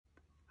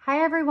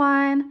Hi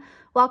everyone,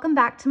 welcome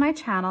back to my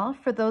channel.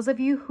 For those of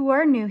you who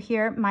are new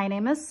here, my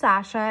name is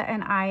Sasha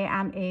and I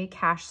am a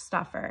cash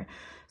stuffer.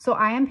 So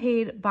I am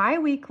paid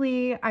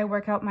bi-weekly. I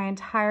work out my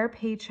entire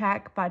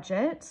paycheck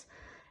budget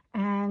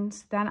and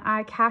then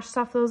I cash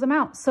stuff those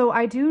amounts. So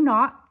I do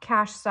not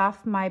cash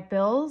stuff my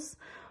bills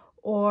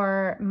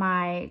or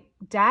my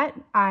debt.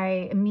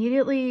 I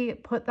immediately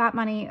put that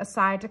money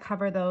aside to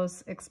cover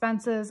those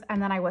expenses,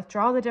 and then I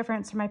withdraw the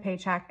difference from my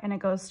paycheck and it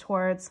goes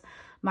towards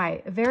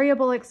my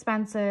variable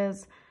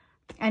expenses,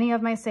 any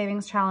of my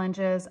savings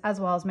challenges,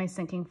 as well as my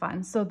sinking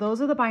funds. So those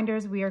are the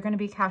binders we are going to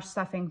be cash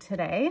stuffing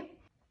today.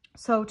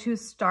 So to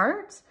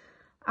start,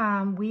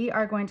 we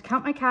are going to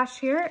count my cash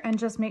here and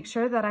just make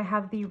sure that I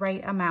have the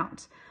right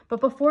amount. But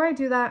before I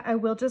do that, I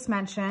will just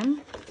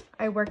mention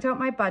I worked out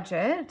my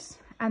budget.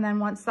 And then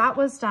once that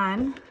was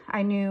done,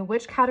 I knew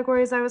which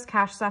categories I was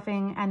cash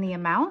stuffing and the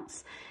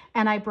amounts.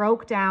 And I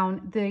broke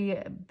down the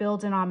bill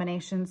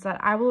denominations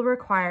that I will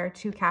require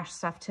to cash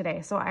stuff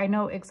today. So I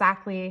know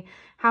exactly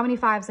how many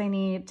 5s I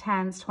need,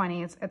 10s,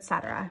 20s,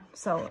 etc.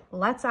 So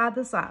let's add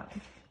this up.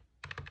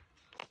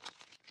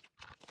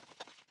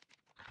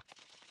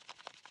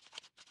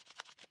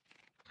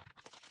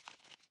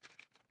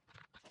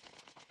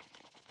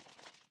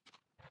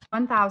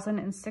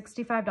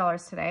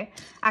 $1,065 today,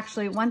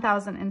 actually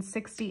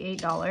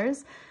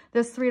 $1,068.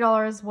 This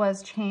 $3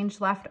 was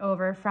change left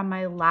over from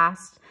my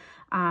last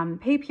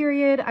pay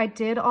period. I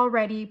did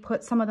already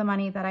put some of the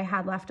money that I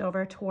had left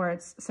over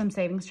towards some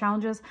savings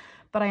challenges,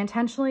 but I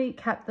intentionally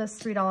kept this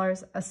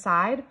 $3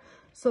 aside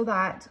so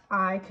that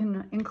I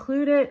can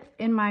include it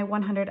in my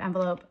 100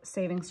 envelope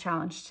savings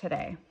challenge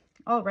today.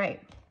 All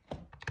right,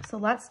 so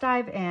let's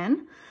dive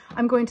in.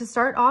 I'm going to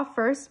start off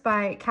first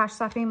by cash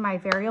stuffing my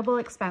variable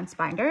expense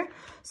binder.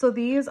 So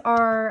these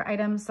are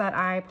items that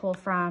I pull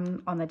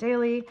from on the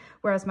daily,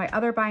 whereas my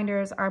other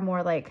binders are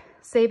more like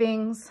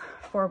savings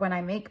for when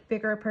I make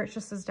bigger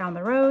purchases down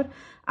the road,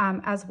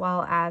 as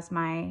well as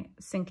my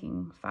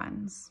sinking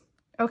funds.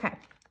 Okay,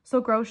 so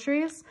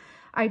groceries,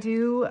 I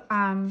do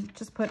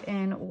just put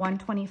in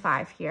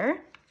 $125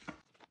 here.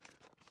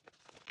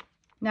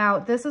 Now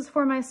this is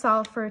for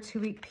myself for a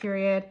 2-week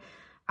period.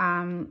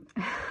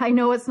 I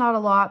know it's not a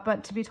lot,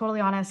 but to be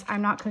totally honest,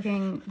 I'm not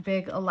cooking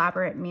big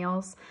elaborate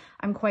meals.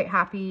 I'm quite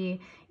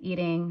happy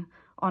eating,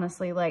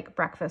 honestly, like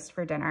breakfast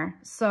for dinner.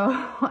 So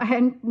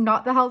I'm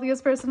not the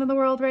healthiest person in the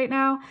world right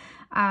now.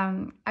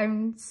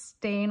 I'm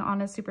staying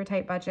on a super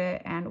tight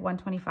budget and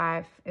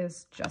 $125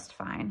 is just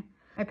fine.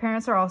 My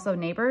parents are also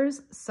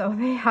neighbors, so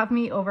they have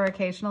me over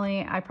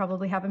occasionally. I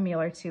probably have a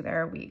meal or two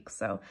there a week,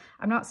 so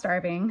I'm not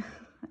starving.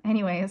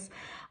 Anyways,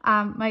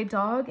 my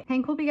dog,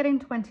 Hank, will be getting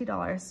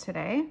 $20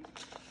 today.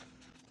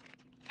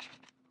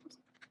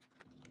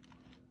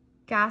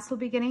 Gas will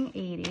be getting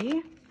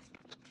 $80.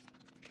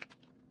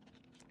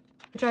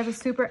 I drive a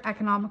super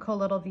economical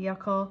little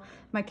vehicle.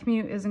 My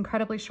commute is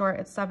incredibly short.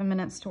 It's 7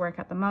 minutes to work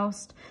at the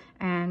most,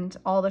 and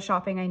all the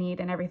shopping I need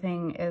and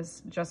everything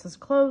is just as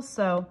close,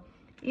 so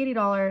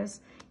 $80.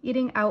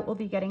 Eating out will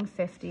be getting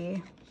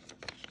 $50.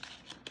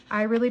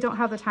 I really don't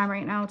have the time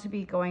right now to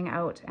be going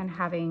out and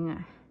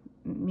having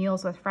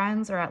meals with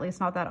friends, or at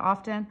least not that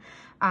often.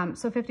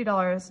 So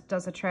 $50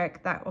 does a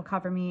trick. That will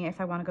cover me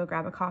if I want to go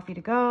grab a coffee to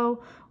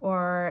go,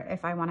 or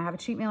if I want to have a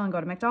cheat meal and go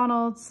to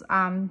McDonald's.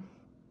 I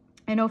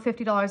know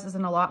 $50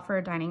 isn't a lot for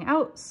dining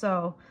out,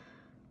 so,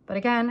 but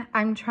again,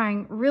 I'm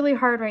trying really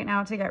hard right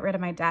now to get rid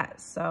of my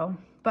debt. So,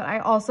 but I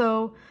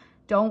also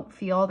don't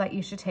feel that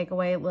you should take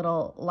away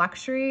little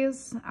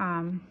luxuries.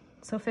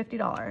 So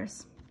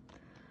 $50.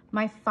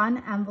 My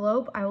fun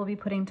envelope, I will be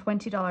putting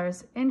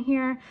 $20 in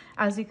here.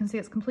 As you can see,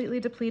 it's completely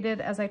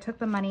depleted as I took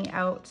the money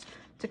out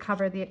to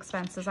cover the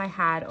expenses I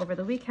had over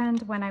the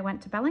weekend when I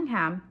went to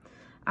Bellingham.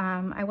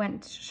 I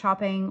went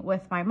shopping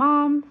with my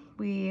mom.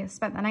 We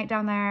spent the night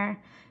down there.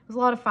 It was a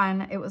lot of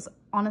fun. It was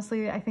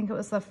honestly, I think it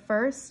was the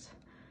first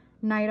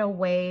night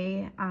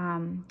away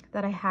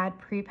that I had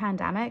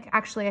pre-pandemic.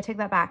 Actually, I take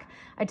that back.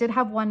 I did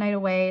have one night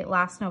away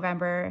last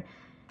November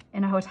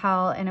in a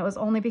hotel, and it was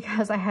only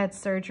because I had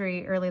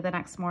surgery early the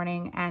next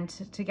morning, and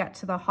to get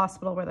to the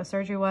hospital where the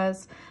surgery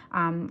was,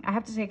 I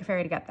have to take a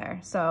ferry to get there.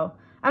 So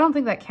I don't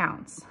think that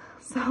counts.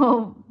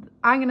 So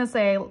I'm gonna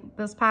say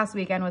this past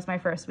weekend was my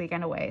first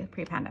weekend away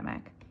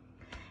pre-pandemic.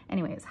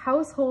 Anyways,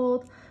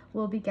 household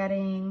will be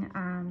getting,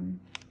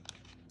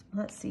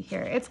 let's see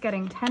here, it's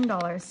getting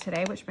 $10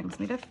 today, which brings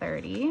me to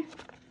 $30.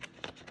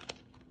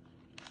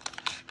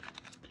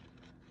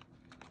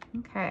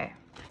 Okay.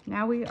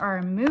 Now we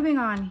are moving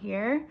on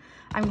here.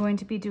 I'm going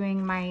to be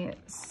doing my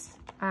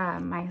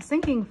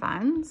sinking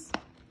funds.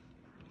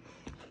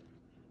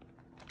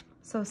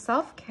 So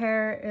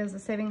self-care is a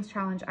savings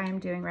challenge I am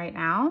doing right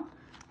now.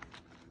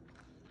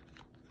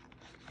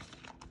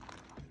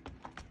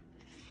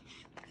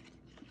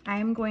 I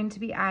am going to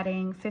be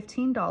adding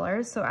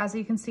 $15. So as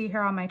you can see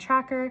here on my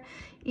tracker,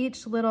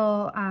 each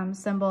little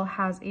symbol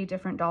has a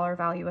different dollar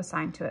value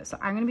assigned to it. So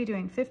I'm going to be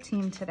doing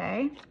 15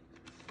 today.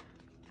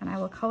 And I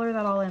will color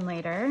that all in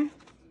later.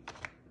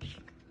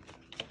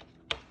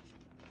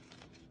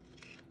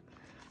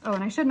 Oh,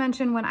 and I should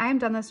mention, when I am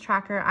done this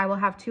tracker, I will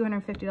have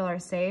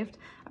 $250 saved.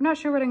 I'm not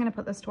sure what I'm gonna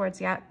put this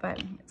towards yet,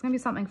 but it's gonna be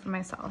something for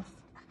myself.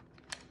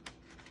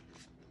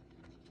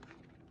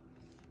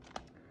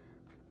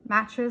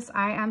 Mattress,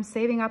 I am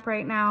saving up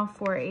right now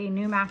for a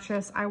new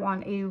mattress. I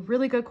want a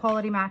really good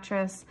quality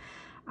mattress.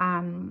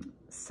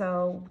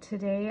 So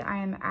today I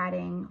am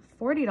adding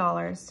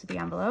 $40 to the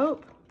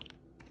envelope.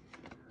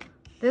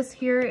 This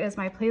here is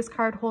my place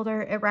card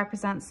holder. It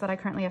represents that I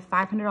currently have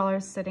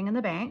 $500 sitting in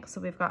the bank.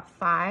 So we've got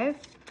 5,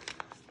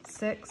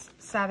 6,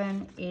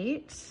 7,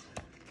 8,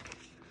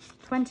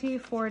 20,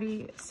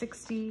 40,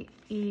 60,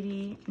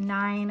 80,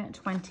 9,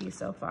 20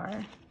 so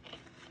far.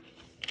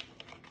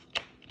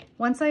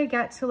 Once I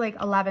get to like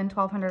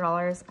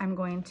 $1,200, I'm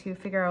going to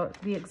figure out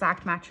the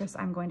exact mattress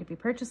I'm going to be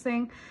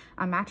purchasing.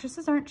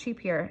 Mattresses aren't cheap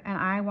here, and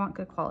I want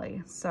good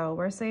quality, so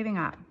we're saving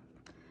up.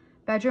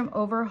 Bedroom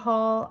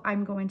overhaul,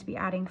 I'm going to be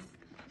adding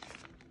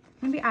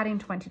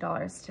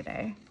 $20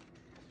 today.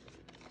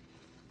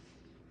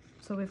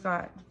 So we've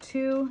got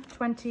 2,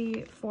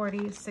 20,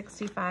 40,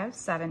 65,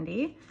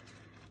 70.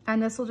 And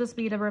this will just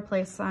be to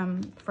replace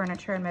some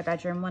furniture in my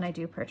bedroom when I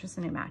do purchase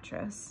a new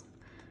mattress.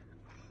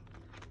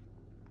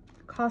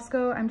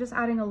 Costco, I'm just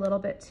adding a little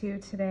bit to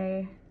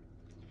today.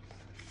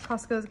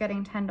 Costco is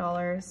getting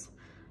 $10.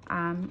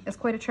 It's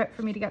quite a trip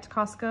for me to get to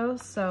Costco,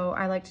 so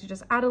I like to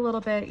just add a little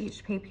bit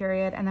each pay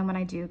period, and then when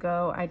I do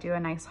go, I do a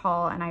nice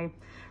haul, and I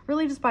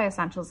really just buy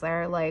essentials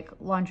there, like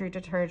laundry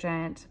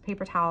detergent,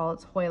 paper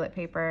towels, toilet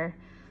paper.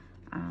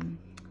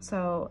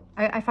 So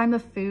I find the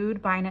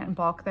food, buying it in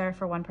bulk there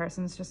for one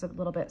person is just a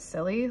little bit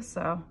silly.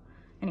 So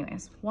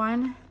anyways,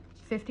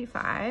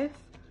 $155.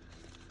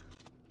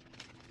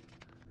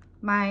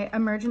 My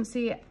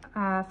emergency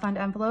fund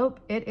envelope,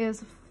 it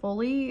is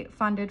fully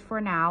funded for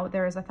now.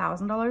 There is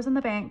 $1,000 in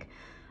the bank.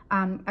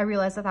 I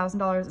realize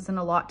 $1,000 isn't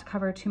a lot to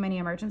cover too many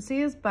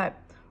emergencies, but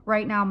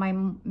right now my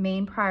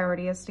main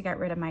priority is to get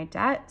rid of my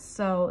debt.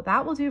 So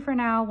that will do for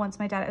now. Once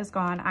my debt is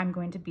gone, I'm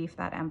going to beef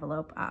that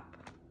envelope up.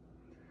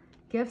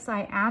 Gifts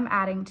I am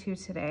adding to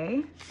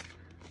today.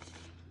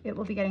 It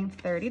will be getting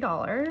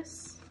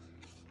 $30.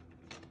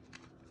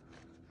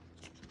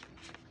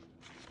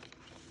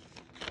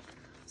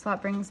 So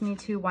that brings me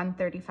to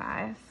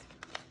 $135.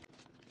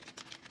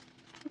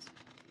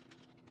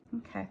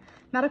 Okay,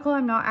 medical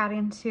I'm not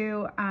adding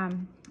to. I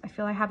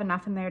feel I have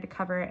enough in there to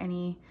cover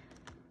anything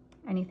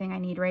I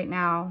need right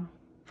now.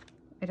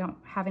 I don't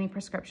have any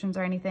prescriptions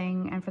or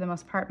anything, and for the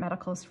most part,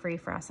 medical is free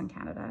for us in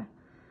Canada.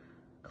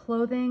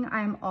 Clothing,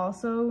 I'm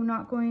also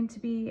not going to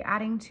be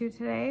adding to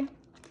today.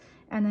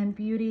 And then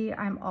beauty,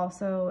 I'm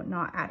also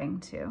not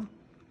adding to.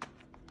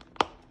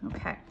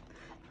 Okay.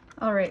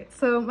 All right,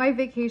 so my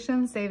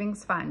vacation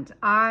savings fund,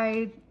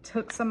 I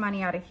took some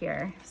money out of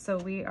here. So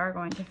we are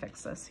going to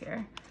fix this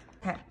here.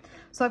 Okay,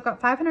 so I've got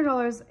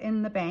 $500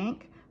 in the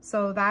bank.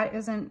 So that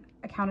isn't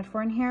accounted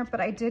for in here, but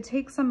I did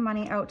take some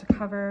money out to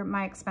cover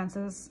my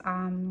expenses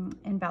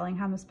in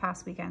Bellingham this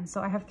past weekend.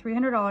 So I have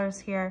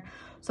 $300 here.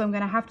 So I'm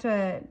gonna have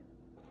to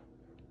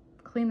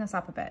clean this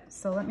up a bit.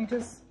 So let me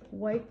just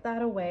wipe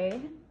that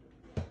away.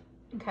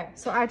 Okay,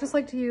 so I just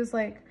like to use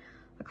like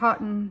a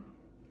cotton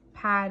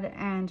pad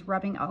and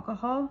rubbing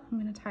alcohol. I'm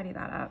gonna tidy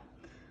that up.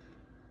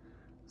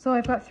 So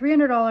I've got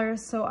 $300,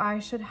 so I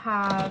should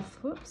have,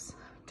 whoops,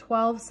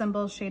 12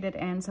 symbols shaded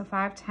in. So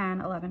 5,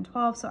 10, 11,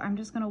 12. So I'm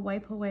just gonna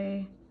wipe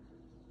away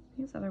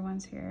these other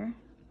ones here.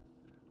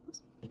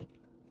 Oops. Is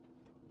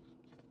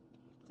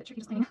it tricky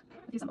just cleaning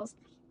with these symbols?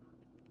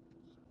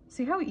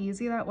 See how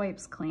easy that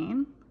wipes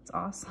clean? It's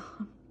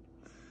awesome.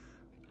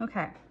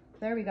 Okay,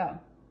 there we go.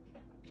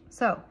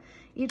 So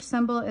each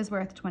symbol is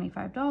worth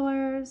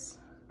 $25.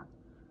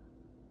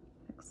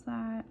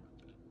 That.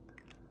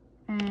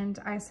 And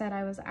I said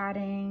I was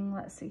adding,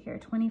 let's see here,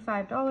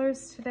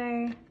 $25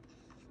 today.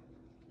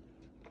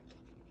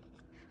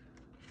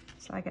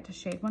 So I get to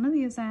shade one of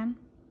these in.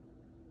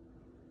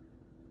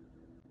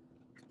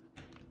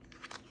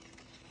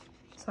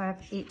 So I have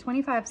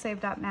 $8.25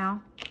 saved up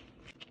now.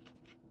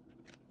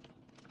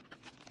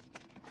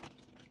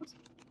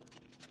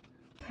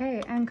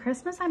 Okay, and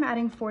Christmas I'm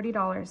adding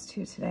 $40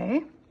 to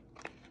today.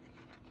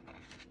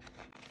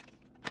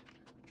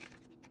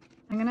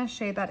 I'm gonna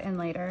shade that in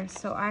later.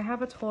 So I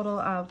have a total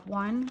of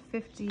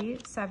 150,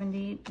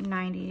 70,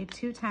 90,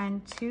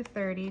 210,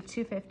 230,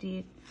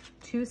 250,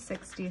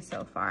 260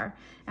 so far.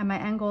 And my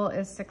end goal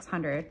is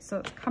 600, so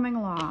it's coming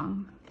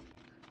along.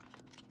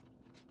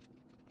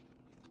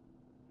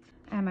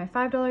 And my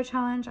 $5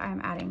 challenge, I am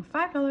adding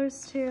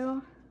 $5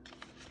 to.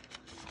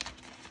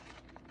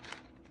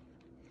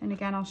 And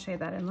again, I'll shade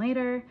that in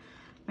later.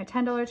 My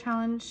 $10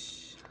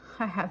 challenge,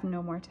 I have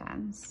no more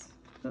 10s.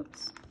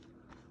 Oops.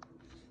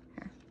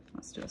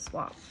 Let's do a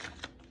swap.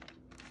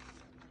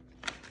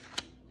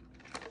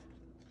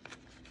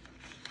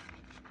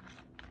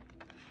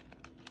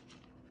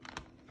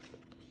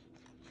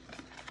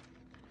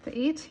 The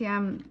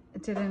ATM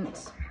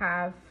didn't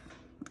have,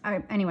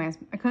 anyways,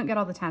 I couldn't get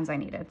all the 10s I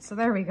needed. So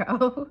there we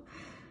go.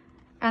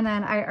 And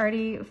then I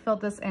already filled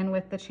this in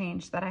with the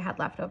change that I had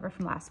left over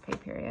from last pay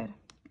period.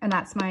 And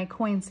that's my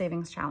coin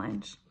savings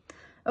challenge.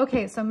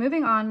 Okay, so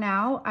moving on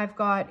now, I've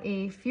got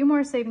a few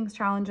more savings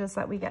challenges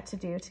that we get to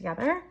do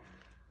together.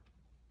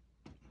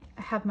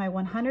 I have my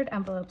 100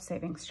 envelope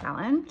savings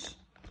challenge.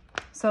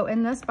 So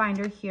in this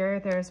binder here,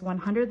 there's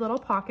 100 little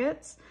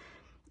pockets.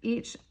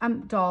 Each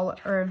dollar,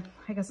 or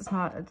I guess it's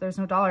not, there's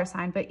no dollar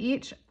sign, but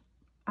each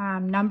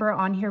number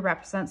on here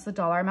represents the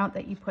dollar amount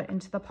that you put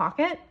into the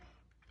pocket.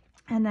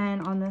 And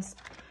then on this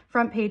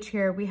front page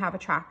here, we have a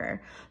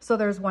tracker. So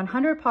there's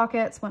 100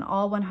 pockets. When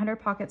all 100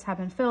 pockets have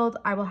been filled,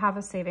 I will have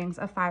a savings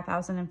of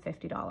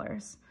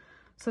 $5,050.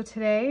 So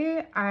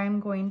today I'm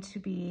going to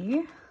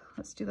be,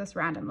 let's do this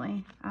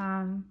randomly.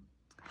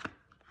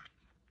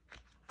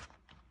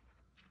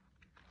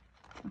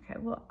 Okay,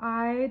 well,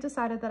 I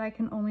decided that I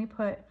can only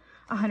put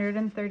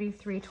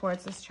 133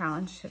 towards this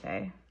challenge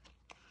today.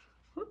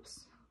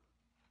 Oops.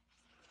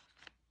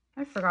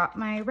 I forgot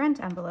my rent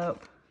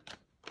envelope.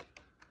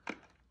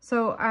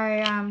 So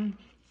I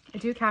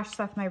do cash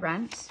stuff my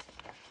rent,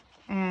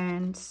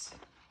 and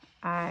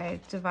I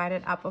divide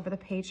it up over the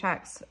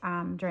paychecks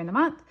during the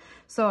month.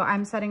 So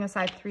I'm setting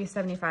aside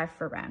 $375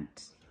 for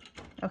rent.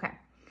 Okay,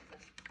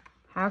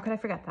 how could I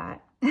forget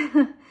that?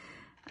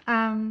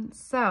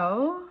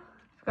 So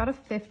I've got a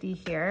 50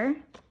 here.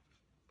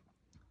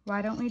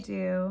 Why don't we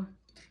do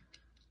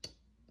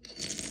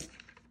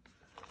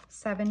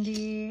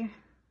 72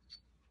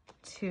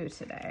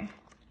 today?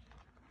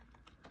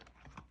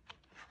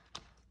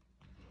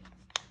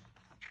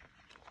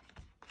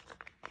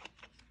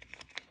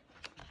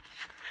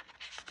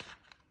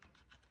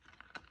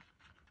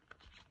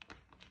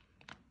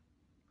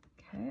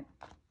 Okay.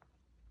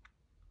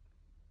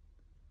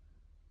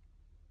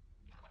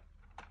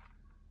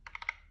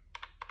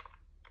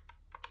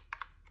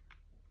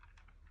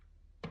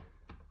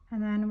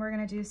 And then we're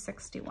gonna do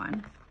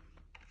 61.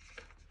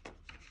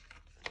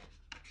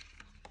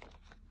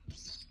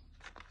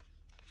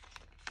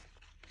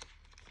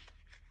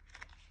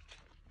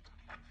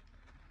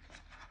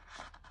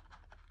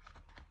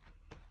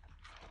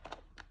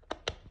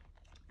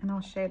 And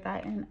I'll shade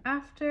that in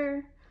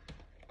after.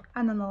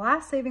 And then the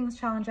last savings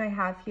challenge I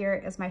have here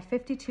is my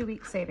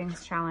 52-week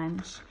savings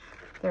challenge.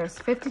 There's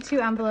 52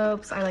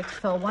 envelopes. I like to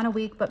fill one a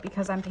week, but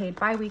because I'm paid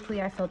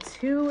bi-weekly, I fill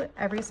 2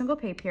 every single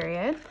pay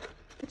period.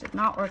 I did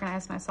not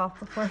organize myself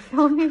before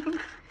filming.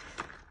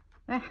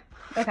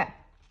 Okay.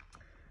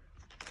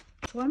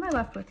 So what am I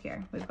left with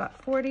here? We've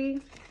got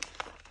 40,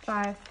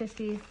 5,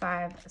 50,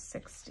 5,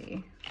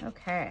 60.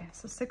 Okay,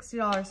 so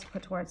 $60 to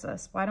put towards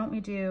this. Why don't we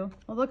do,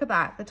 well, look at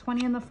that, the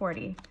 20 and the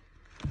 40.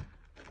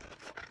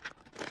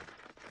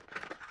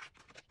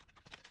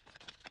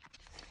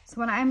 So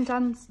when I'm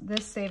done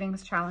this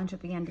savings challenge at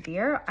the end of the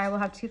year, I will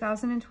have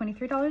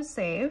 $2,023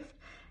 saved,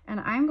 and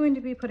I'm going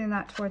to be putting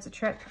that towards a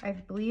trip. I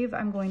believe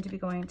I'm going to be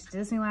going to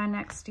Disneyland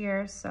next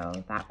year, so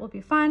that will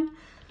be fun.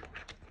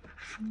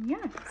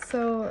 Yeah,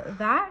 so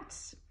that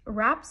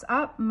wraps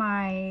up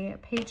my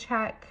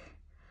paycheck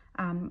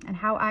and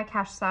how I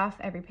cash stuff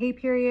every pay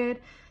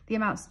period. The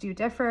amounts do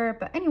differ,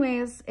 but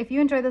anyways, if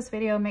you enjoyed this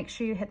video, make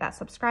sure you hit that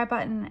subscribe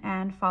button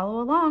and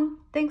follow along.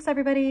 Thanks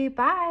everybody,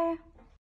 bye.